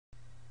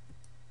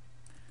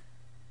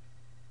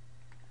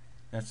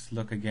Let's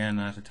look again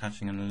at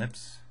attaching an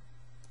ellipse.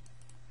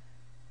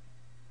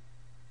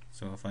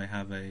 So if I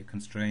have a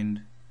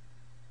constrained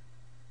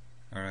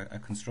or a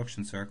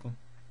construction circle,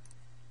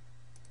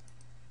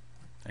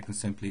 I can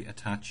simply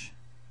attach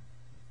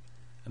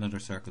another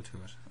circle to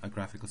it, a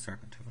graphical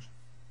circle to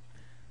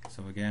it.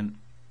 So again,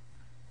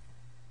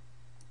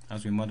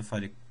 as we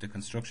modify the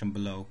construction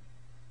below,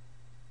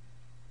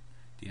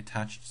 the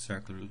attached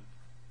circle,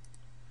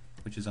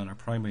 which is on our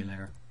primary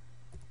layer,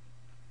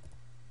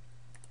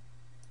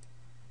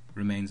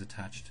 remains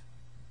attached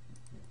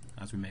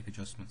as we make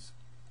adjustments.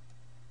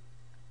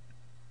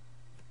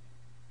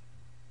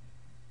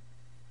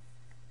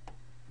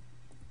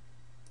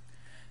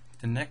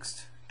 The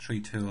next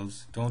three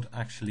tools don't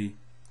actually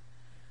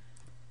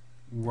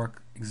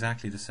work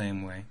exactly the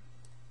same way.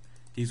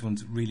 These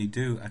ones really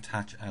do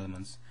attach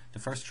elements. The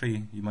first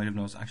three, you might have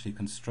noticed, actually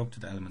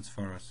constructed elements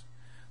for us,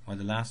 while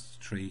the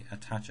last three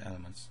attach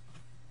elements.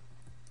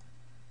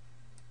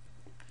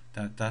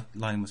 That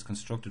line was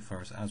constructed for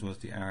us, as was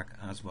the arc,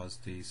 as was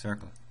the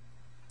circle.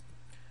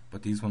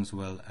 But these ones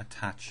will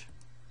attach.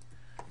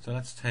 So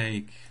let's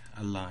take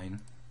a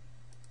line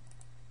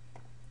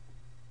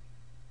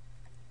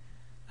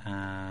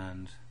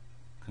and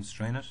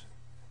constrain it,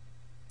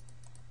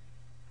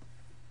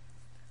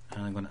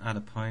 and I'm going to add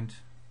a point,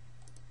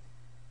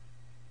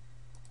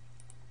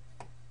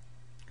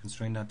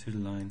 constrain that to the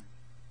line,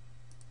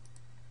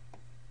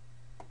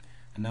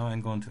 and now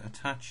I'm going to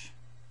attach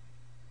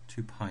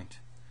to point.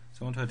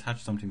 So I want to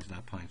attach something to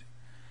that point.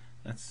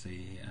 Let's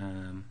see,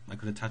 I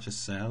could attach a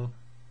cell,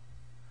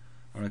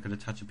 or I could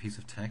attach a piece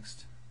of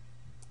text.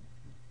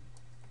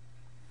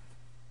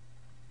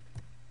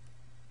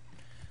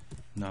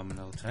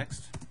 Nominal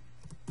text.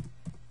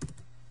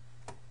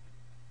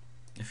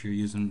 If you're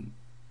using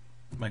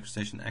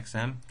MicroStation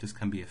XM, this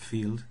can be a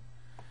field,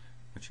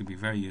 which would be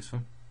very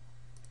useful.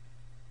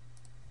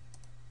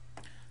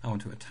 I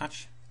want to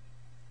attach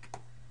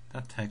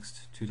that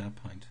text to that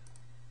point.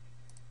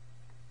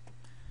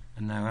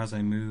 And now as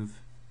I move,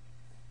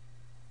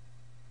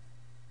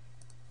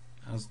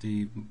 as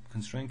the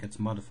constraint gets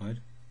modified,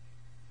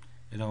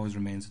 it always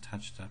remains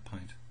attached to that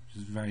point, which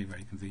is very,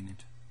 very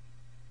convenient.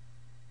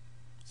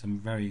 Some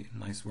very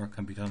nice work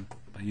can be done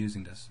by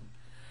using this.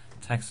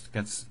 Text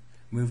gets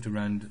moved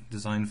around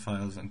design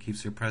files and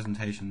keeps your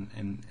presentation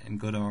in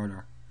good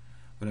order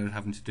without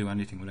having to do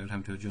anything, without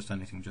having to adjust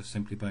anything. Just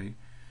simply by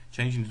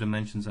changing the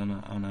dimensions on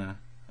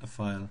a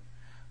file,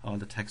 all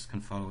the text can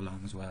follow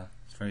along as well.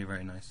 It's very,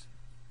 very nice.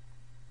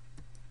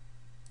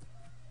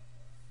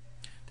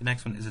 The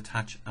next one is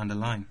attach and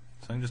align.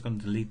 So I'm just going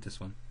to delete this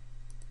one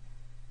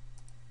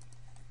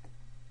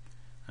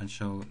and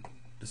show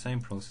the same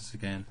process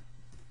again.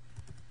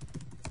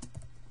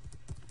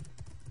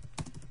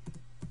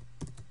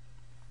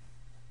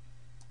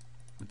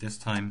 But this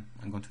time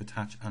I'm going to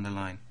attach and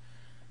align.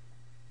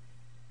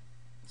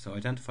 So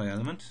identify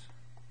element,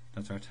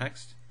 that's our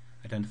text,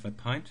 identify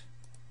point,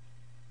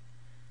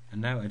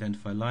 and now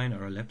identify line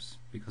or ellipse,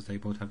 because they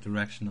both have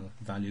directional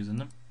values in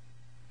them,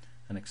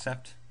 and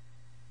accept.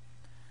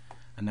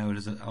 And now it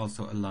is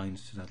also aligned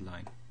to that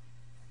line.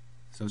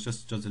 So it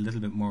just does a little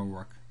bit more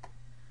work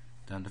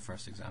than the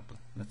first example.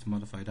 Let's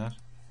modify that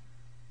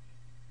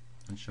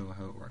and show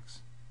how it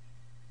works.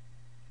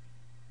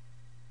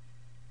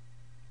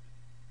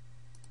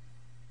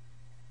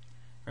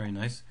 Very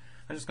nice.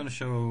 I'm just going to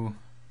show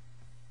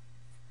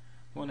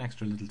one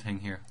extra little thing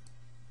here.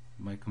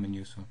 It might come in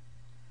useful.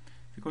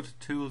 If you go to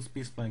Tools,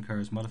 B-Spline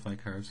Curves, Modify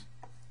Curves,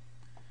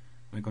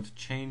 we go to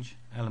Change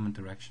Element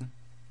Direction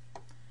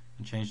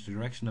and change the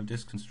direction of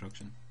this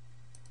construction.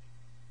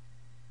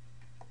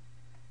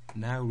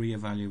 Now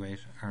re-evaluate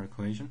our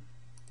equation.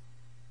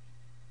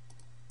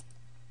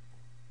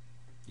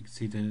 You can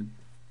see the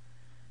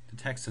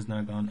text has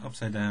now gone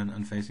upside down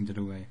and facing the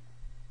other way.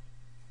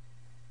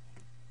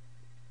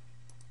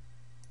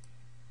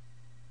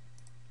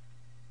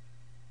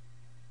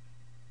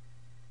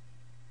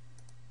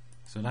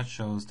 So that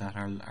shows that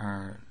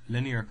our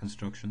linear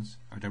constructions,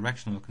 our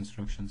directional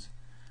constructions,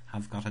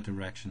 have got a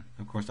direction.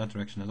 Of course, that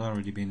direction has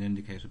already been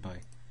indicated by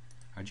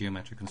our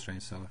geometric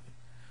constraints, so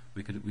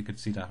we could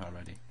see that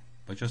already.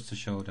 But just to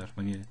show that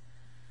when you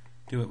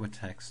do it with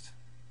text,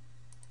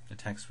 the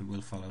text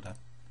will follow that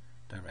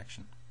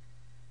direction.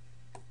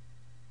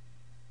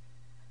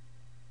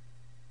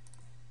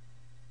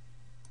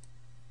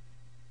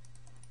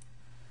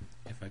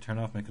 If I turn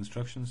off my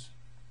constructions,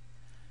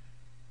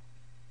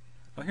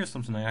 oh, here's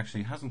something that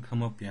actually hasn't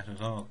come up yet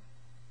at all.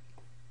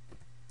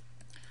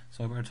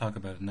 So I better talk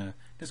about it now.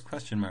 This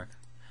question mark.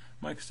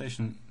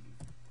 MicroStation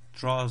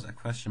draws a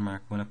question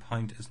mark when a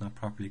point is not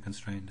properly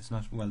constrained. It's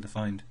not well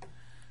defined.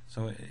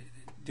 So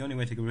the only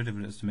way to get rid of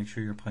it is to make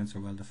sure your points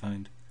are well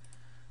defined.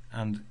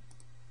 And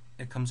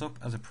it comes up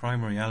as a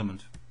primary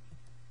element.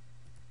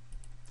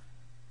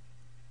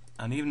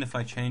 And even if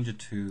I change it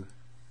to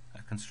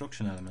a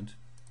construction element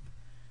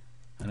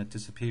and it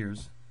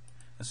disappears,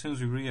 as soon as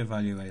we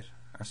re-evaluate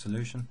our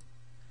solution,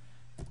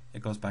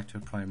 it goes back to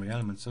a primary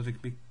element. So they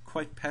can be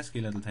quite pesky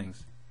little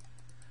things,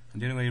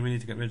 and the only way really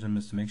to get rid of them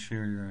is to make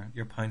sure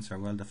your points are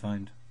well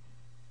defined.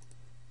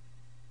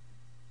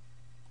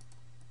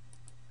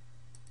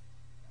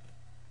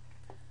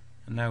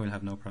 And now we'll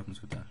have no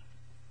problems with that.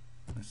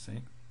 Let's see.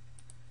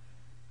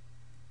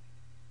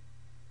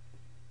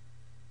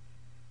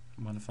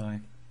 Modify.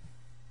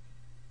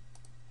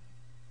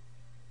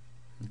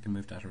 You can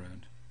move that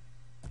around.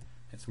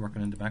 It's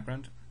working in the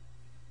background.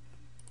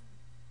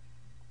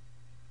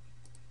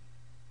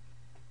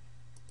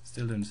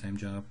 Still doing the same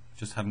job,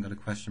 just haven't got a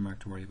question mark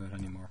to worry about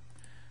anymore.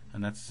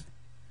 And let's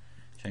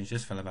change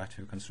this fella back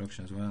to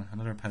construction as well.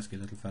 Another pesky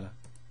little fella.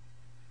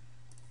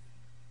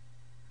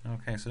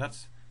 Okay, so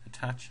that's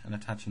attach and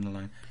attaching the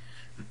line.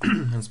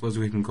 I suppose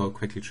we can go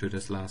quickly through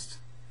this last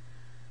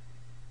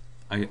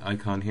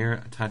icon here.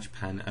 Attach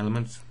pen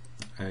element.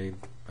 I'd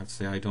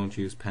say I don't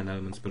use pen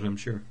elements, but I'm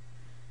sure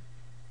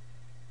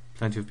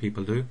plenty of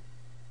people do.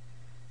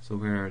 So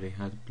where are they?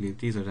 I believe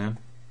these are them.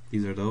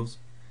 These are those.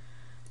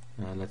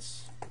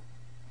 Let's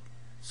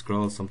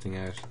scroll something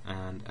out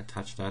and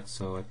attach that.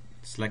 So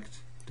select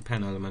the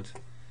pen element,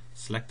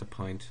 select a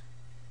point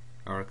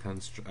or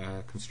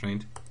a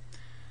constraint,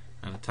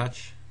 and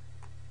attach.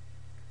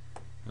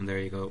 And there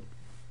you go.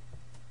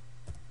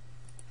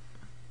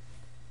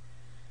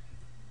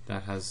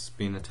 That has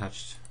been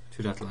attached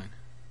to that line.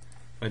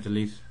 If I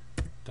delete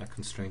that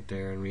constraint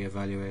there and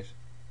reevaluate,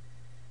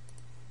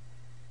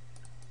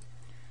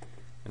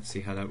 let's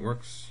see how that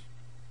works.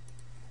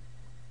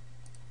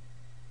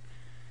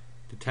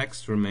 The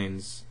text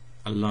remains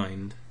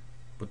aligned,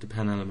 but the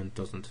pen element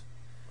doesn't.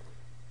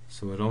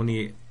 So it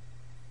only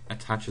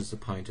attaches the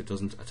point, it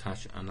doesn't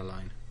attach and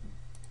align.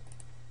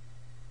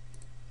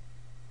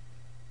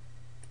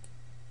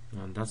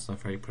 And that's not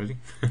very pretty.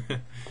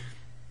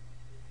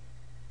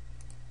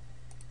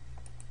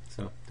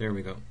 So there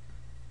we go.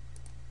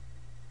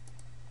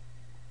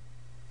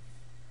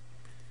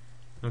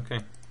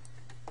 Okay.